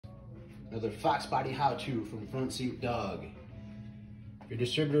Another Fox body how-to from FrontSeatDog. If your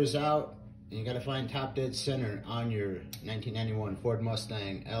distributor is out and you gotta find top dead center on your 1991 Ford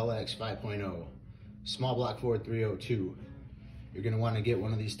Mustang LX 5.0 small block Ford 302, you're gonna wanna get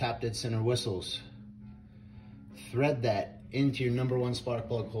one of these top dead center whistles. Thread that into your #1 spark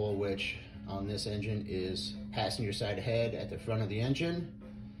plug hole, which on this engine is passenger side head at the front of the engine,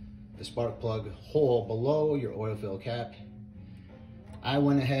 the spark plug hole below your oil fill cap. I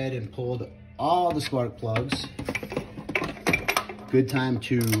went ahead and pulled all the spark plugs. Good time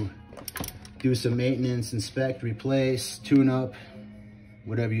to do some maintenance, inspect, replace, tune up,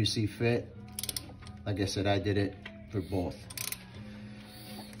 whatever you see fit. Like I said, I did it for both.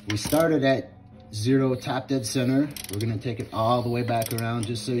 We started at 0 top dead center. We're gonna take it all the way back around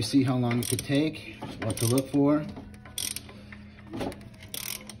just so you see how long it could take, what to look for.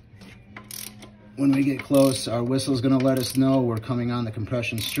 When we get close, our whistle is gonna let us know we're coming on the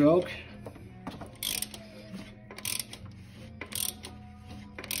compression stroke.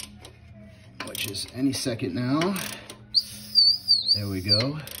 Which is any second now. There we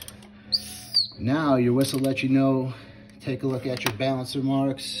go. Now your whistle lets you know, take a look at your balancer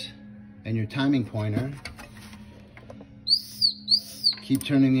marks and your timing pointer. Keep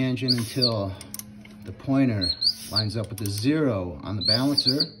turning the engine until the pointer lines up with the 0 on the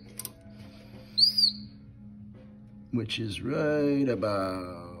balancer, which is right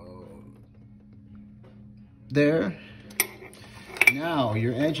about there. Now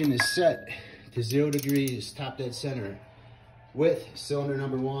your engine is set to 0 degrees top dead center with cylinder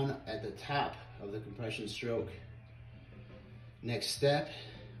 #1 at the top of the compression stroke. Next step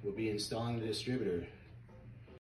will be installing the distributor.